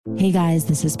Hey guys,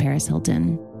 this is Paris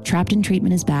Hilton. Trapped in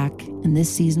Treatment is back, and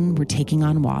this season we're taking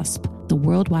on WASP, the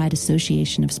Worldwide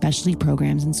Association of Specialty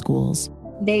Programs in Schools.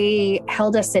 They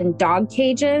held us in dog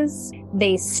cages.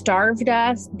 They starved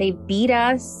us. They beat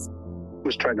us.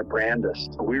 Was trying to brand us.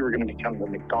 So we were going to become the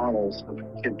McDonald's of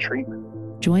kid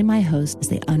treatment. Join my host as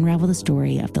they unravel the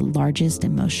story of the largest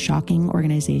and most shocking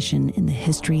organization in the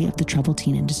history of the troubled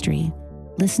teen industry.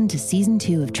 Listen to Season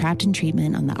 2 of Trapped in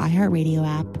Treatment on the iHeartRadio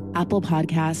app, Apple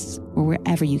Podcasts, or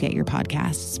wherever you get your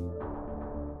podcasts.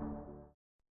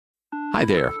 Hi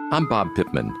there, I'm Bob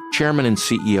Pittman, Chairman and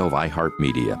CEO of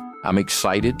iHeartMedia. I'm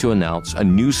excited to announce a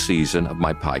new season of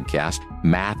my podcast,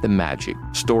 Math and Magic,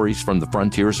 Stories from the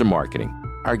Frontiers of Marketing.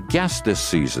 Our guests this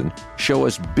season show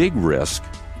us big risk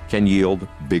can yield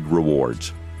big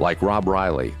rewards, like Rob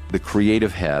Riley, the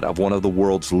creative head of one of the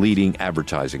world's leading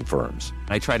advertising firms.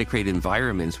 I try to create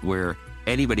environments where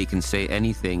anybody can say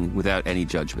anything without any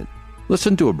judgment.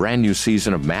 Listen to a brand new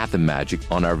season of Math and Magic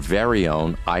on our very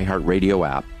own iHeartRadio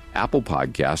app, Apple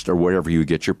Podcast, or wherever you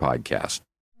get your podcast.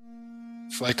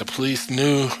 It's like the police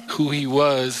knew who he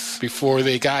was before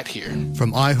they got here.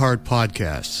 From iHeart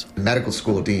Podcasts. The medical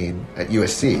school dean at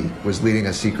USC was leading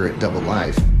a secret double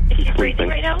life. He's breathing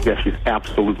right now? Yes, he's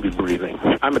absolutely breathing.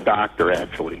 I'm a doctor,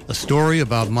 actually. A story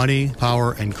about money,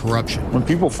 power, and corruption. When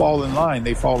people fall in line,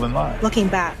 they fall in line. Looking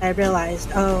back, I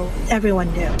realized,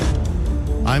 everyone knew.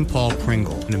 I'm Paul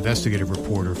Pringle, an investigative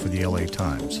reporter for the LA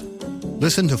Times.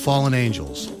 Listen to Fallen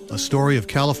Angels, a story of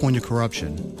California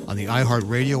corruption on the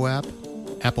iHeartRadio app,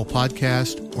 Apple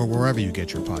Podcast, or wherever you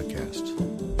get your podcasts.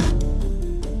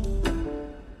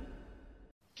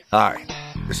 Hi,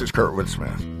 this is Kurtwood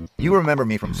Smith. You remember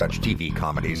me from such TV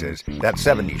comedies as That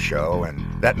 70s Show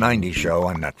and That 90s Show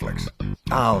on Netflix.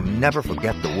 I'll never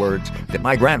forget the words that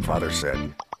my grandfather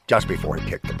said just before he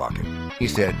kicked the bucket. He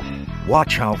said,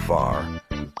 "Watch how far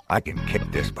I can kick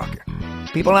this bucket."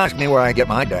 People ask me where I get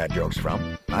my dad jokes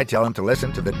from. I tell them to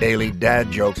listen to the Daily Dad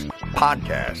Jokes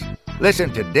podcast.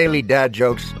 Listen to Daily Dad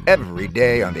Jokes every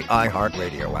day on the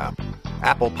iHeartRadio app,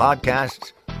 Apple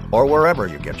Podcasts, or wherever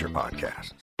you get your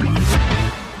podcasts.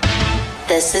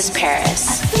 This is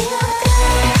Paris.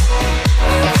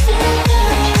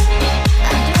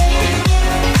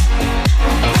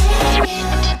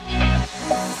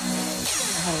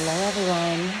 Hello,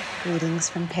 everyone. Greetings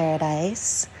from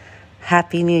paradise.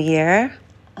 Happy New Year.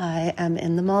 I am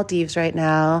in the Maldives right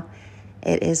now.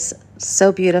 It is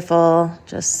so beautiful,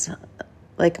 just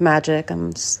like magic.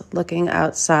 I'm just looking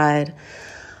outside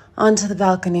onto the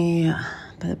balcony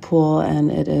by the pool, and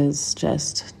it is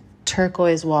just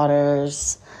turquoise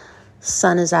waters.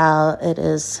 Sun is out. It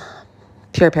is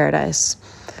pure paradise.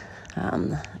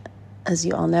 As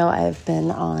you all know, I've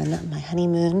been on my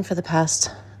honeymoon for the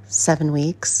past 7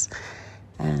 weeks,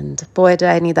 and boy, did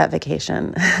I need that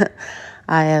vacation.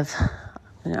 I have,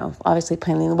 obviously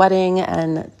planning the wedding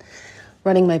and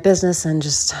running my business and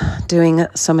just doing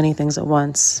so many things at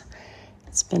once.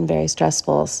 It's been very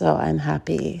stressful, so I'm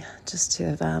happy just to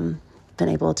have been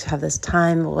able to have this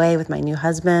time away with my new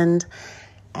husband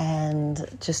and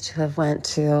just to have went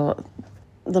to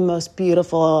the most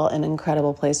beautiful and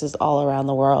incredible places all around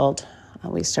the world.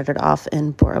 We started off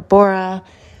in Bora Bora,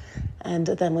 and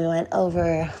then we went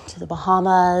over to the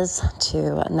Bahamas,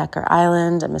 to Necker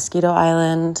Island and Mosquito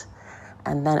Island,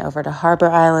 and then over to Harbor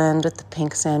Island with the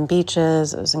pink sand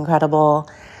beaches. It was incredible.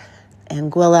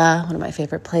 Anguilla, one of my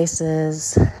favorite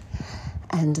places.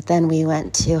 And then we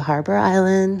went to Harbor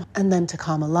Island, and then to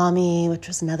Kamalami, which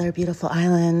was another beautiful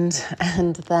island.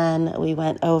 And then we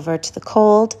went over to the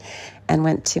cold and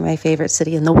went to my favorite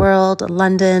city in the world,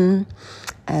 London,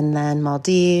 and then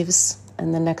Maldives.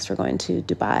 And then next we're going to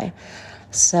Dubai.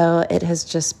 So it has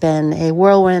just been a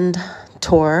whirlwind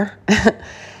tour.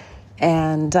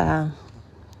 And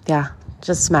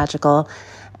just magical.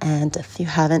 And if you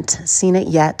haven't seen it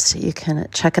yet, you can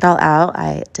check it all out.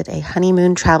 I did a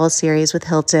honeymoon travel series with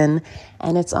Hilton,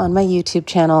 and it's on my YouTube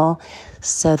channel.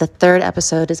 So the 3rd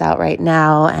episode is out right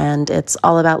now, and it's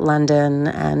all about London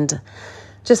and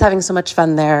just having so much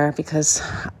fun there because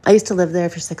I used to live there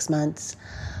for 6 months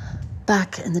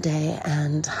back in the day,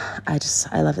 and I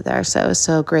love it there. So it was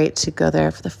so great to go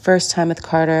there for the first time with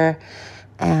Carter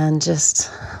and just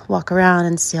walk around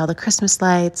and see all the Christmas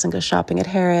lights and go shopping at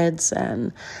Harrods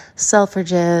and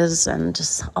Selfridges and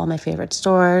just all my favorite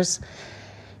stores.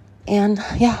 And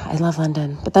yeah, I love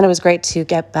London. But then it was great to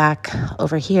get back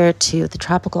over here to the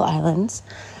tropical islands.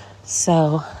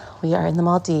 So we are in the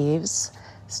Maldives,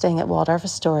 staying at Waldorf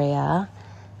Astoria.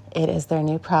 It is their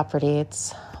new property.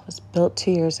 It was built 2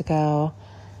 years ago.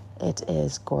 It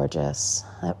is gorgeous.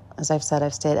 As I've said,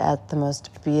 I've stayed at the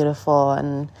most beautiful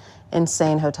and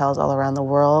insane hotels all around the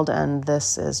world, and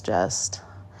this is just,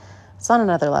 it's on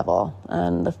another level.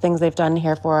 And the things they've done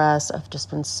here for us have just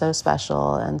been so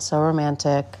special and so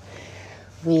romantic.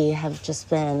 We have just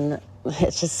been,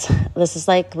 this is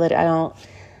like, I don't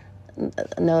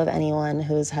know of anyone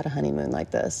who's had a honeymoon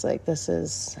like this. Like, this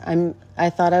is, I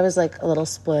thought I was like a little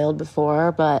spoiled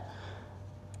before, but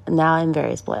now I'm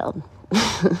very spoiled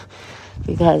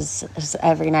because just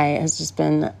every night has just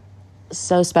been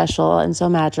so special and so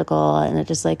magical, and it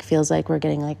just like feels like we're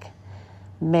getting like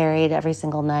married every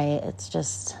single night. It's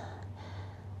just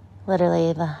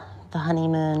literally the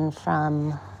honeymoon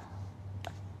from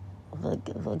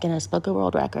the Guinness Book of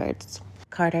World Records.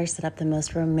 Carter set up the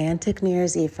most romantic New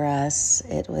Year's Eve for us.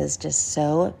 It was just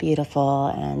so beautiful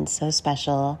and so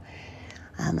special.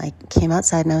 I came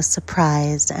outside and I was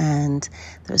surprised, and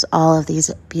there was all of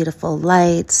these beautiful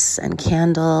lights and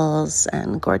candles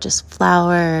and gorgeous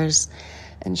flowers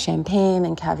and champagne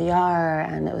and caviar,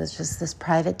 and it was just this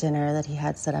private dinner that he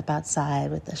had set up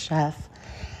outside with the chef,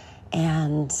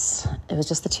 and it was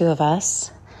just the two of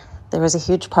us. There was a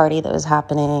huge party that was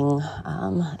happening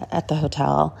at the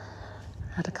hotel.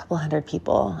 Had a couple hundred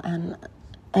people, and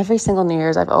every single New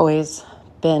Year's I've always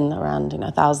been around,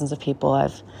 thousands of people.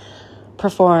 I've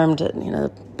performed at,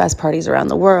 the best parties around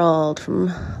the world,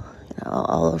 from,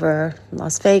 all over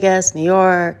Las Vegas, New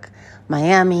York,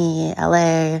 Miami,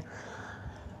 LA,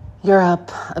 Europe,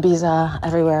 Ibiza,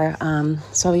 everywhere.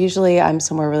 So usually I'm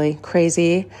somewhere really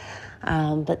crazy.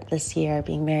 But this year,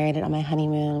 being married and on my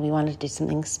honeymoon, we wanted to do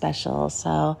something special.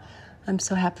 So I'm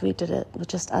so happy we did it with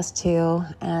just us two.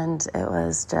 And it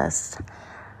was just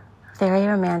very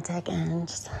romantic and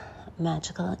just a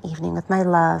magical evening with my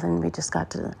love. And we just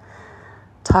got to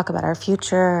talk about our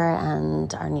future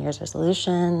and our New Year's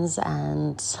resolutions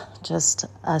and just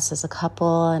us as a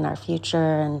couple and our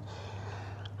future and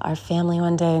our family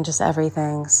one day and just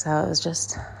everything. So it was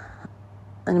just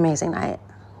an amazing night.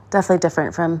 Definitely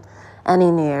different from any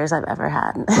New Year's I've ever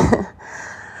had.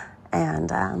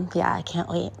 And I can't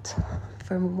wait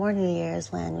for more New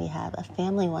Year's when we have a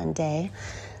family one day,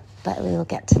 but we will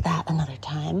get to that another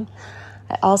time.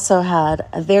 I also had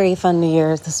a very fun New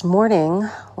Year's this morning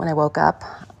when I woke up.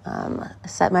 I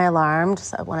set my alarm,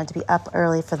 so I wanted to be up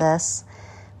early for this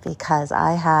because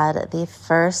I had the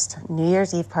first New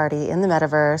Year's Eve party in the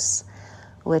metaverse,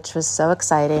 which was so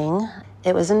exciting.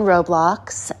 It was in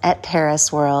Roblox at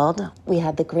Paris World. We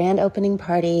had the grand opening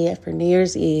party for New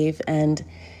Year's Eve, and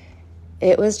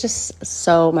it was just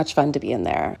so much fun to be in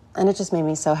there. And it just made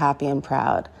me so happy and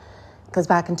proud. Because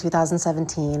back in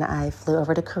 2017, I flew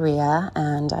over to Korea,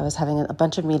 and I was having a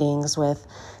bunch of meetings with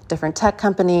different tech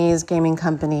companies, gaming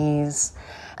companies,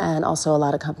 and also a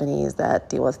lot of companies that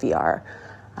deal with VR.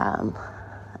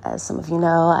 As some of you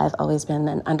know, I've always been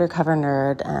an undercover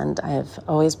nerd, and I've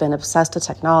always been obsessed with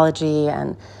technology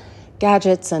and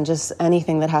gadgets and just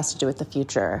anything that has to do with the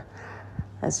future.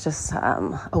 It's just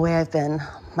a way I've been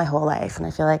my whole life, and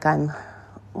I feel like I'm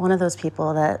one of those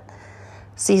people that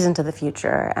sees into the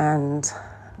future, and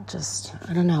just,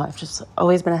 I don't know, I've just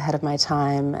always been ahead of my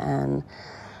time and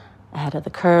ahead of the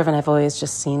curve, and I've always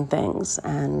just seen things.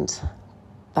 And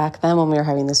back then when we were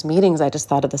having these meetings, I just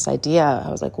thought of this idea. I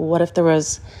was like, well, what if there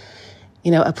was,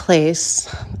 a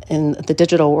place in the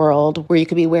digital world where you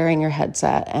could be wearing your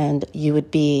headset and you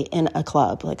would be in a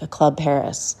club, like a Club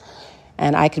Paris,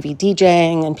 and I could be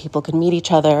DJing and people could meet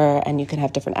each other and you could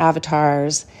have different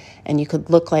avatars and you could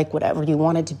look like whatever you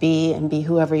wanted to be and be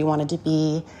whoever you wanted to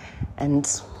be,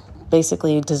 and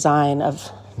basically design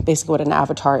of basically what an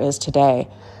avatar is today.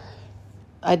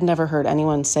 I'd never heard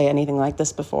anyone say anything like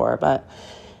this before, but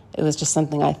it was just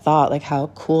something I thought, like, how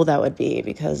cool that would be,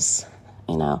 because,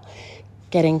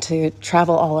 getting to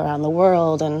travel all around the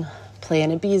world and play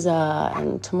in Ibiza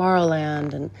and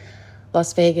Tomorrowland and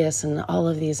Las Vegas and all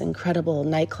of these incredible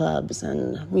nightclubs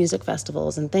and music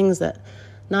festivals and things that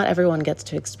not everyone gets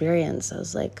to experience. I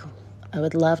was like, I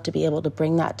would love to be able to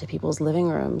bring that to people's living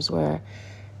rooms, where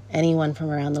anyone from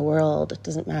around the world, it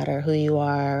doesn't matter who you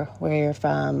are, where you're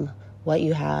from, what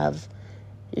you have,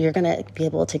 you're going to be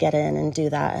able to get in and do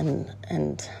that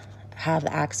and have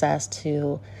access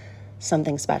to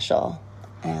something special.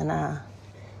 And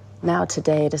now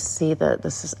today, to see that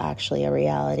this is actually a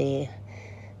reality,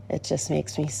 it just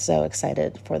makes me so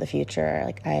excited for the future.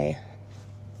 Like,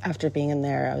 after being in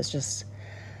there, I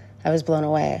was blown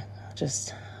away.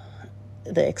 Just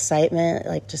the excitement,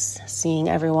 like just seeing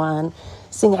everyone's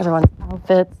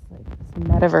outfits. Like,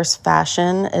 metaverse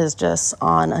fashion is just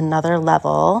on another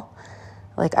level.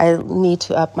 Like, I need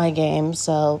to up my game,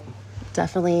 so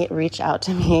definitely reach out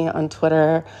to me on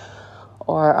Twitter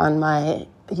or on my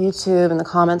YouTube in the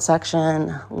comment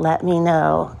section. Let me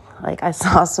know Like, I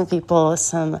saw some people with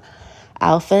some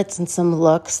outfits and some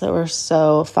looks that were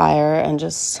so fire and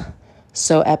just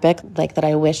so epic, like that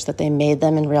I wish that they made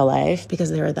them in real life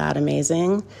because they were that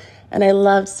amazing. And I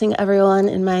loved seeing everyone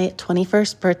in my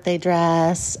 21st birthday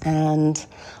dress and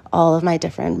all of my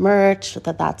different merch,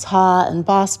 That's Hot and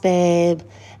Boss Babe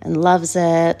and Loves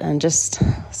It, and just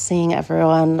seeing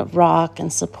everyone rock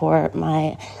and support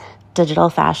my digital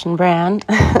fashion brand.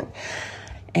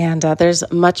 And there's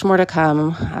much more to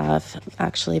come. I've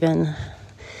actually been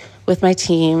with my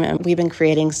team, and we've been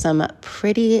creating some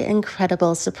pretty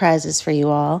incredible surprises for you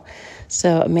all.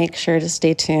 So make sure to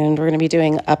stay tuned. We're going to be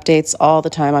doing updates all the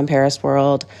time on Paris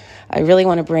World. I really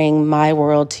want to bring my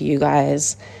world to you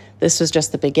guys. This was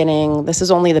just the beginning. This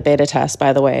is only the beta test,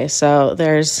 by the way. So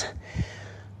there's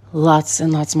lots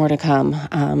and lots more to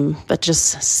come. But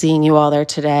just seeing you all there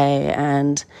today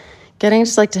and getting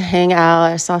just like to hang out.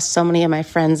 I saw so many of my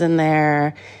friends in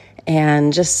there,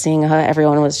 and just seeing how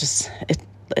everyone was just,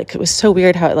 it was so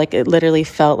weird how it literally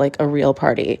felt like a real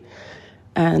party.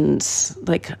 And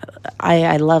like,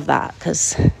 I love that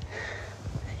because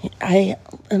I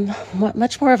am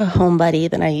much more of a homebody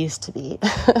than I used to be,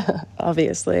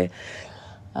 obviously.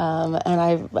 And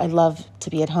I love to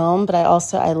be at home, but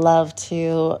I love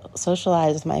to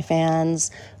socialize with my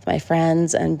fans, with my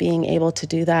friends, and being able to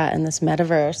do that in this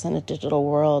metaverse and a digital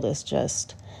world is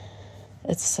just,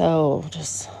 it's so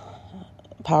just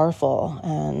powerful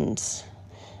and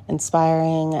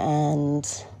inspiring,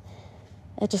 and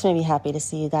it just made me happy to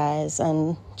see you guys.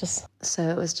 And just so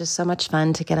it was just so much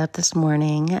fun to get up this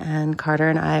morning, and Carter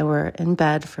and I were in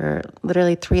bed for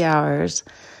literally 3 hours,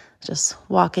 just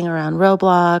walking around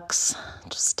Roblox,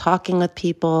 just talking with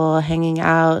people, hanging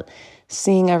out,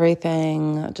 seeing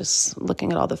everything, just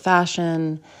looking at all the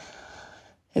fashion.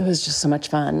 It was just so much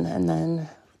fun. And then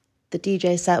the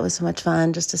DJ set was so much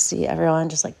fun, just to see everyone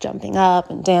just like jumping up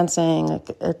and dancing.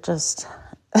 It just,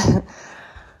 it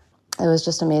was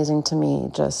just amazing to me,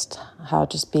 just how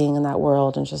just being in that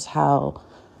world and just how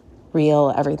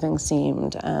real everything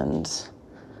seemed, and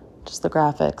just the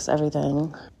graphics,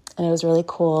 everything. And it was really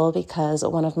cool because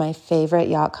one of my favorite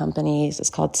yacht companies is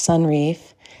called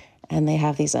Sunreef, and they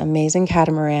have these amazing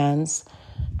catamarans,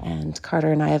 and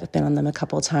Carter and I have been on them a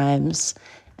couple times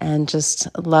and just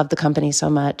love the company so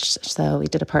much. So we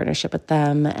did a partnership with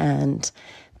them, and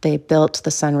they built the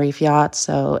Sunreef yacht.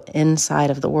 So inside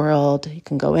of the world, you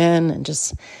can go in and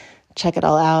just check it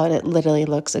all out. It literally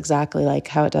looks exactly like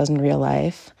how it does in real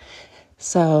life.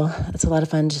 So it's a lot of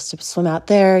fun just to swim out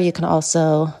there. You can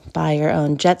also buy your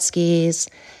own jet skis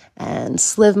and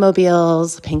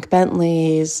slivmobiles, pink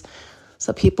Bentleys.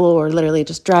 So people were literally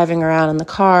just driving around in the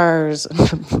cars,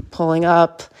 pulling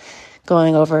up,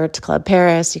 going over to Club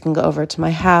Paris. You can go over to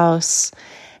my house,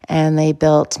 and they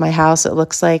built my house. It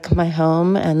looks like my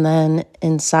home. And then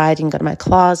inside, you can go to my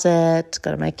closet,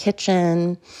 go to my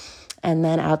kitchen. And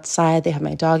then outside, they have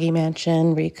my doggy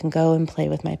mansion where you can go and play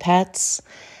with my pets.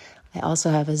 I also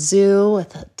have a zoo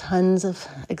with tons of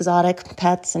exotic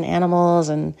pets and animals,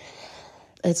 and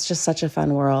it's just such a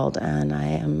fun world, and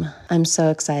I'm so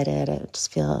excited. I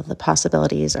just feel the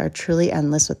possibilities are truly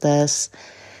endless with this.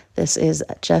 This is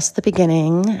just the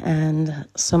beginning, and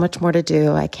so much more to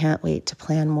do. I can't wait to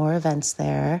plan more events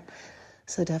there,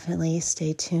 so definitely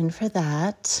stay tuned for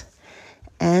that.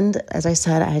 And as I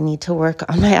said, I need to work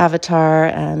on my avatar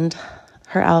and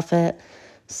her outfit,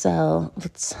 so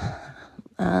let's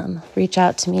reach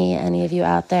out to me, any of you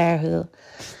out there who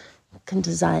can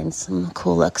design some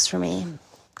cool looks for me.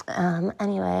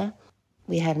 Anyway,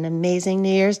 we had an amazing New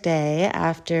Year's Day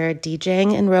after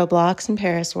DJing in Roblox in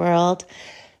Paris World.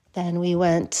 Then we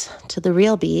went to the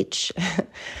real beach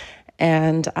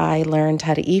and I learned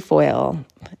how to e-foil,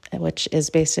 which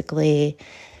is basically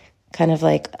kind of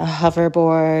like a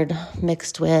hoverboard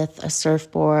mixed with a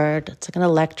surfboard. It's like an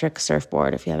electric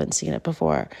surfboard if you haven't seen it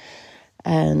before.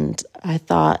 And I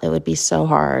thought it would be so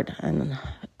hard. And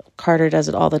Carter does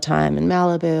it all the time in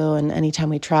Malibu and anytime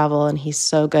we travel, and he's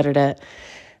so good at it.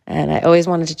 And I always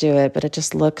wanted to do it, but it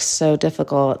just looks so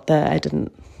difficult that I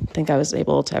didn't think I was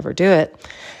able to ever do it.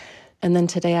 And then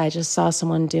today I just saw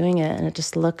someone doing it, and it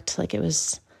just looked like it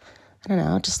was, I don't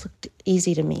know, it just looked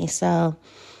easy to me. So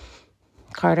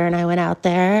Carter and I went out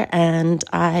there, and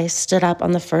I stood up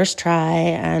on the first try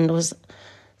and was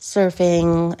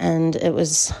surfing, and it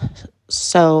was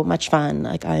so much fun.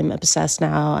 Like, I'm obsessed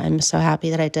now. I'm so happy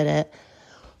that I did it.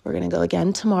 We're going to go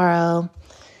again tomorrow.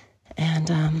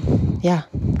 And yeah,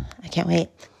 I can't wait.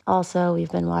 Also,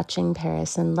 we've been watching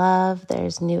Paris in Love.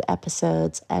 There's new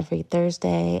episodes every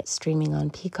Thursday streaming on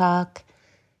Peacock.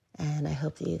 And I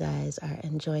hope that you guys are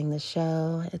enjoying the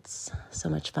show. It's so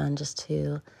much fun just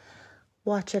to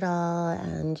watch it all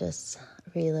and just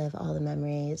relive all the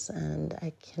memories. And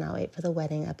I cannot wait for the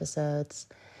wedding episodes.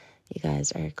 You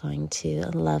guys are going to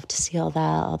love to see all that,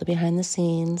 all the behind the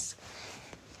scenes.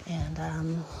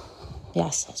 And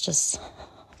yes, it's just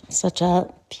such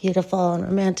a beautiful and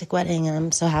romantic wedding, and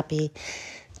I'm so happy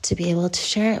to be able to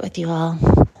share it with you all.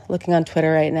 Looking on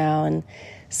Twitter right now and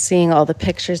seeing all the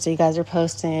pictures that you guys are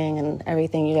posting and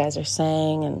everything you guys are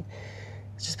saying, and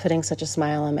just putting such a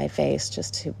smile on my face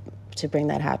just to bring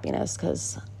that happiness,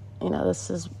 because, you know,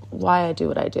 this is why I do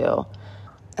what I do.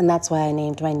 And that's why I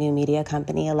named my new media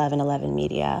company 1111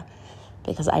 Media,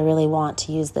 because I really want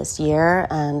to use this year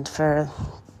and for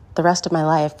the rest of my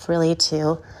life really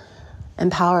to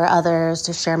empower others,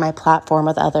 to share my platform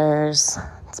with others.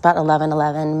 It's about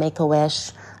 1111, make a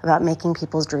wish, about making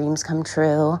people's dreams come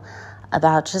true,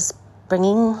 about just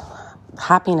bringing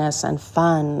happiness and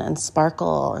fun and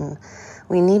sparkle, and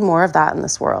we need more of that in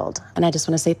this world. And I just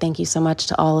want to say thank you so much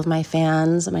to all of my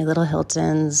fans, my little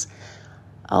Hiltons,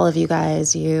 all of you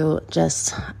guys.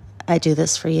 I do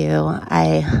this for you.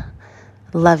 I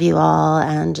love you all,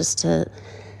 and just to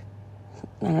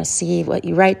see what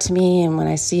you write to me, and when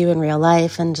I see you in real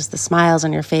life and just the smiles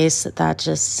on your face, that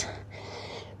just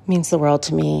means the world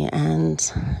to me,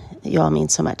 and you all mean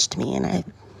so much to me, and I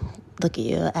look at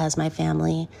you as my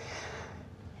family.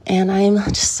 And I'm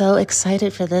just so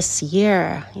excited for this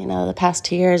year. You know, the past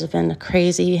 2 years have been a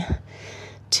crazy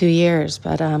 2 years,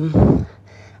 but I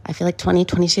feel like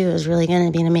 2022 is really going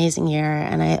to be an amazing year,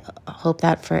 and I hope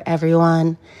that for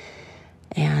everyone.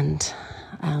 And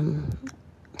I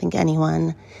think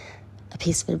a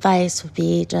piece of advice would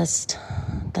be just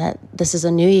that this is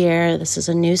a new year, this is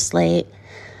a new slate.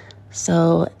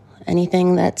 So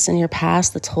anything that's in your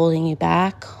past that's holding you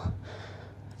back,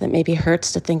 that maybe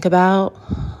hurts to think about,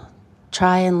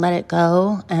 try and let it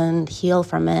go and heal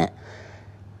from it.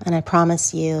 And I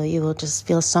promise you will just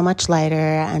feel so much lighter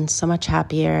and so much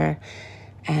happier.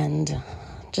 And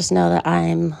just know that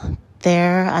I'm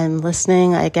there, I'm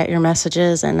listening, I get your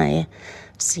messages, and I've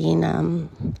seen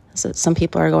so some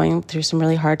people are going through some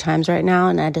really hard times right now,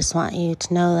 and I just want you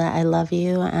to know that I love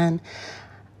you, and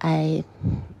I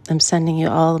am sending you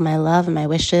all of my love and my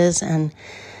wishes, and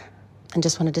I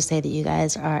just wanted to say that you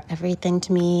guys are everything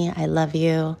to me. I love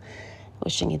you.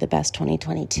 Wishing you the best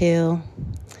 2022.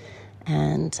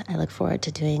 And I look forward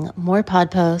to doing more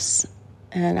pod posts.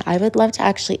 And I would love to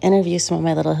actually interview some of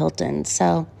my little Hiltons.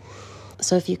 So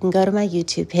if you can go to my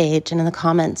YouTube page and in the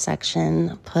comments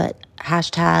section, put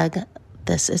hashtag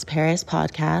This Is Paris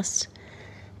Podcast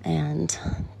and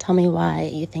tell me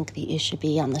why you think that you should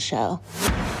be on the show.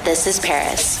 This is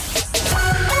Paris.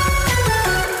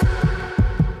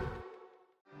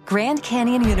 Grand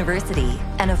Canyon University,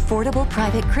 an affordable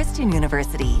private Christian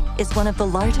university, is one of the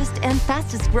largest and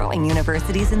fastest growing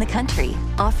universities in the country,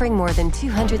 offering more than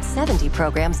 270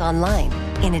 programs online.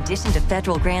 In addition to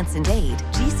federal grants and aid,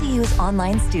 GCU's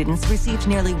online students received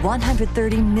nearly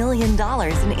 $130 million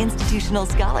in institutional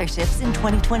scholarships in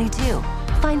 2022.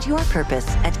 Find your purpose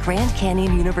at Grand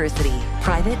Canyon University.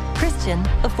 Private, Christian,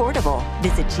 affordable.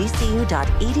 Visit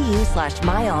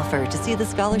gcu.edu/myoffer to see the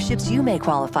scholarships you may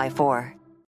qualify for.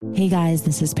 Hey guys,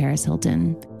 this is Paris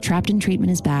Hilton. Trapped in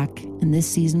Treatment is back, and this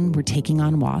season we're taking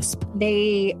on WASP.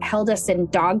 They held us in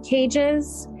dog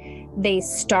cages. They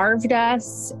starved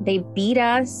us. They beat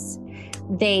us.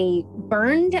 They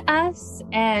burned us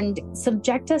and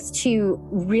subject us to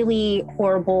really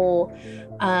horrible,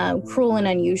 cruel and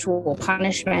unusual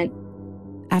punishment.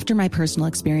 After my personal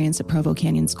experience at Provo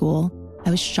Canyon School, I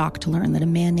was shocked to learn that a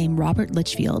man named Robert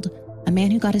Litchfield, a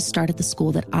man who got his start at the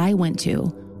school that I went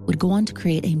to, would go on to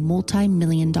create a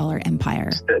multi-million-dollar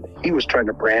empire. He was trying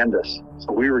to brand us,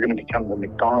 so we were going to become the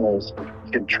McDonald's of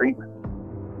kid treatment.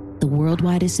 The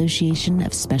Worldwide Association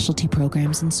of Specialty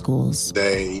Programs in Schools.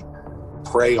 They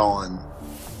prey on,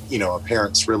 a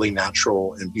parent's really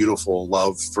natural and beautiful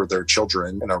love for their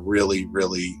children in a really,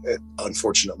 really,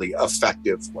 unfortunately,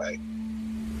 effective way.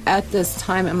 At this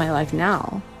time in my life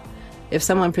now, if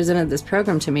someone presented this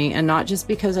program to me, and not just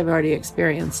because I've already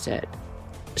experienced it,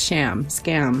 sham,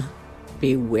 scam,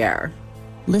 beware.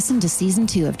 Listen to Season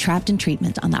 2 of Trapped in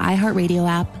Treatment on the iHeartRadio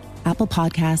app, Apple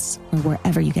Podcasts, or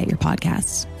wherever you get your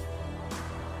podcasts.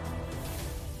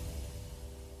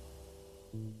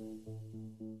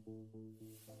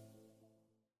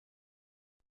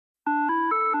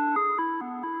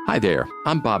 Hi there,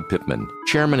 I'm Bob Pittman,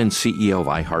 Chairman and CEO of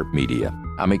iHeartMedia.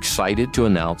 I'm excited to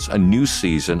announce a new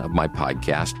season of my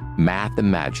podcast, Math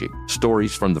and Magic,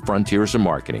 Stories from the Frontiers of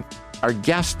Marketing. Our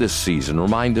guests this season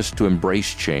remind us to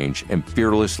embrace change and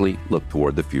fearlessly look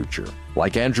toward the future.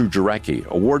 Like Andrew Jarecki,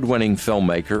 award-winning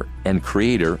filmmaker and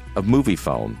creator of Movie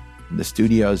Phone. The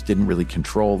studios didn't really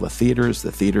control the theaters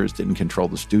didn't control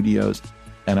the studios.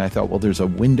 And I thought, well, there's a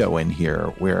window in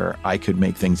here where I could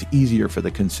make things easier for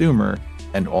the consumer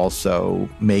and also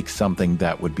make something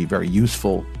that would be very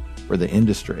useful for the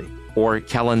industry. Or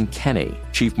Kellen Kenny,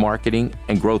 Chief Marketing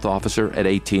and Growth Officer at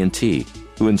AT&T,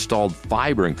 who installed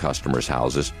fiber in customers'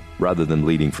 houses rather than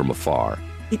leading from afar.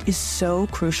 It is so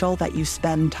crucial that you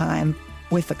spend time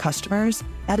with the customers.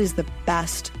 That is the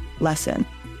best lesson.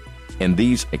 In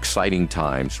these exciting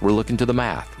times, we're looking to the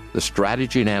math, the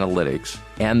strategy and analytics,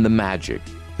 and the magic,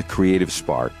 the creative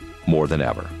spark, more than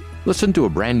ever. Listen to a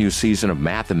brand new season of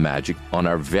Math and Magic on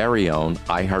our very own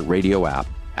iHeartRadio app,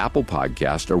 Apple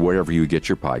Podcast, or wherever you get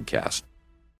your podcast.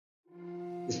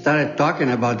 We started talking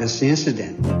about this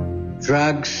incident.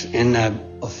 Drugs and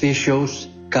officials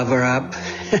cover up.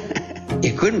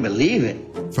 You couldn't believe it.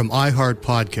 From iHeart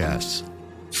Podcasts.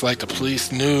 It's like the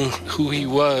police knew who he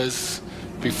was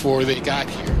before they got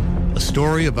here. A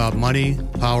story about money,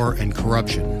 power, and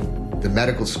corruption. The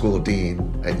medical school dean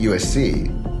at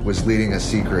USC was leading a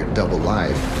secret double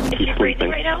life. She's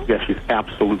breathing right now? Yes, she's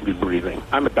absolutely breathing.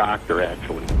 I'm a doctor,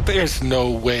 actually. There's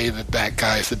no way that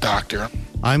guy's a doctor.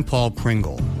 I'm Paul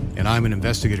Pringle, and I'm an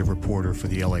investigative reporter for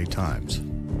the LA Times.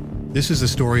 This is the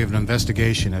story of an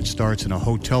investigation that starts in a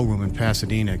hotel room in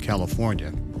Pasadena, California,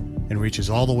 and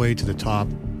reaches all the way to the top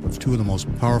of two of the most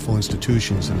powerful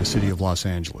institutions in the city of Los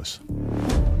Angeles.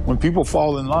 When people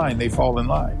fall in line, they fall in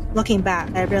line. Looking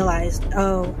back, I realized,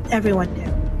 everyone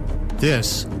knew.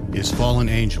 This is Fallen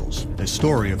Angels, a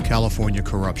story of California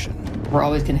corruption. We're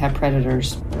always going to have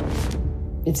predators.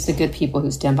 It's the good people who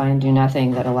stand by and do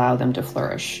nothing that allow them to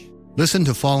flourish. Listen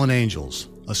to Fallen Angels,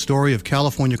 a story of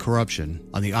California corruption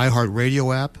on the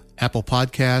iHeartRadio app, Apple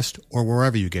Podcast, or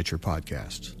wherever you get your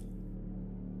podcasts.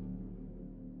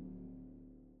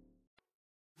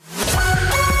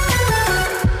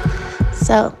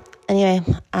 So anyway,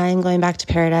 I'm going back to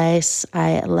paradise.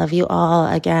 I love you all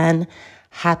again.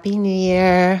 Happy New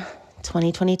Year.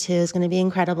 2022 is going to be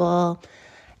incredible.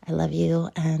 I love you,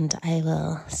 and I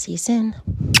will see you soon.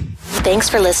 Thanks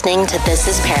for listening to This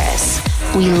is Paris.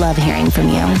 We love hearing from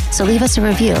you, so leave us a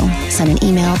review. Send an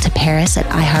email to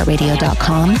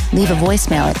paris@iheartradio.com, leave a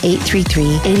voicemail at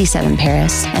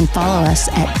 833-87-PARIS, and follow us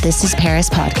at This is Paris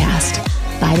Podcast.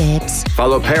 Bye, babes.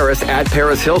 Follow Paris at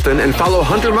Paris Hilton and follow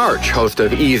Hunter March, host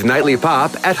of E's Nightly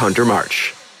Pop, at Hunter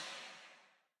March.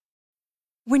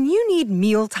 When you need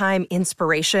mealtime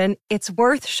inspiration, it's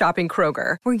worth shopping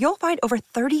Kroger, where you'll find over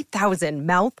 30,000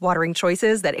 mouth-watering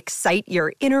choices that excite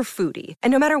your inner foodie.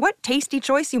 And no matter what tasty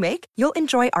choice you make, you'll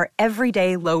enjoy our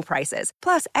everyday low prices,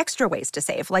 plus extra ways to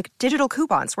save, like digital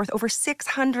coupons worth over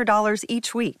 $600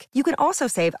 each week. You can also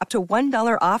save up to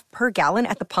 $1 off per gallon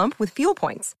at the pump with fuel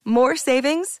points. More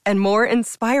savings and more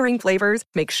inspiring flavors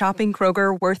make shopping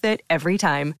Kroger worth it every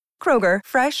time. Kroger,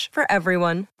 fresh for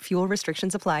everyone. Fuel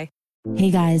restrictions apply.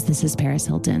 Hey guys, this is Paris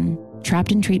Hilton.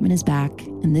 Trapped in Treatment is back,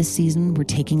 and this season we're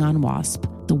taking on WASP,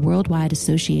 the Worldwide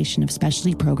Association of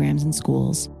Specialty Programs in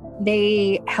Schools.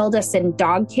 They held us in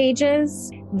dog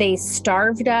cages. They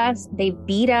starved us. They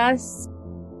beat us.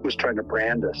 Was trying to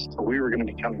brand us. So we were going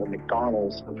to become the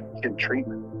McDonald's of kid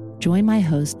treatment. Join my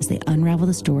host as they unravel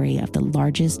the story of the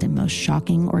largest and most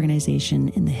shocking organization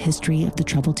in the history of the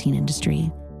troubled teen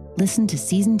industry. Listen to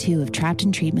Season 2 of Trapped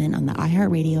in Treatment on the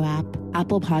iHeartRadio app,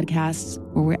 Apple Podcasts,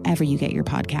 or wherever you get your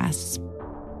podcasts.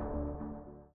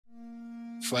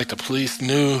 It's like the police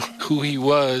knew who he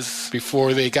was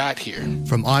before they got here.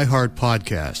 From iHeart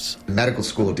Podcasts. The medical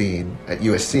school dean at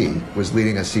USC was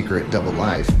leading a secret double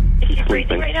life. She's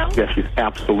breathing right now? Yes, she's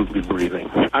absolutely breathing.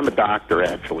 I'm a doctor,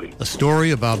 actually. A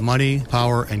story about money,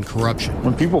 power, and corruption.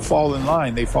 When people fall in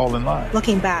line, they fall in line.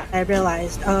 Looking back, I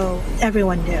realized,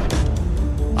 everyone knew.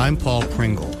 I'm Paul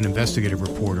Pringle, an investigative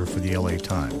reporter for the LA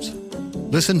Times.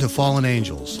 Listen to Fallen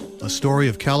Angels, a story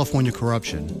of California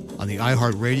corruption on the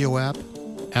iHeartRadio app,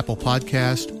 Apple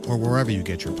Podcast, or wherever you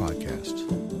get your podcasts.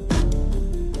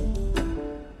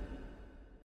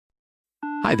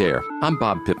 Hi there, I'm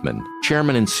Bob Pittman,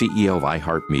 Chairman and CEO of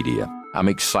iHeartMedia. I'm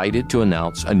excited to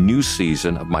announce a new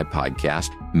season of my podcast,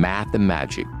 Math and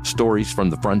Magic, Stories from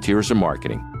the Frontiers of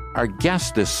Marketing. Our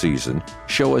guests this season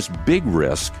show us big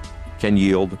risk can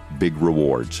yield big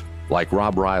rewards, like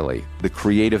Rob Riley, the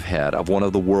creative head of one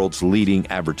of the world's leading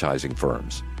advertising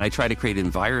firms. I try to create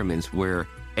environments where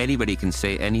anybody can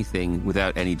say anything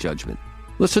without any judgment.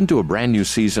 Listen to a brand new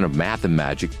season of Math and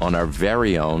Magic on our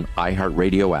very own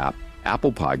iHeartRadio app,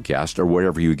 Apple Podcast, or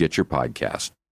wherever you get your podcast.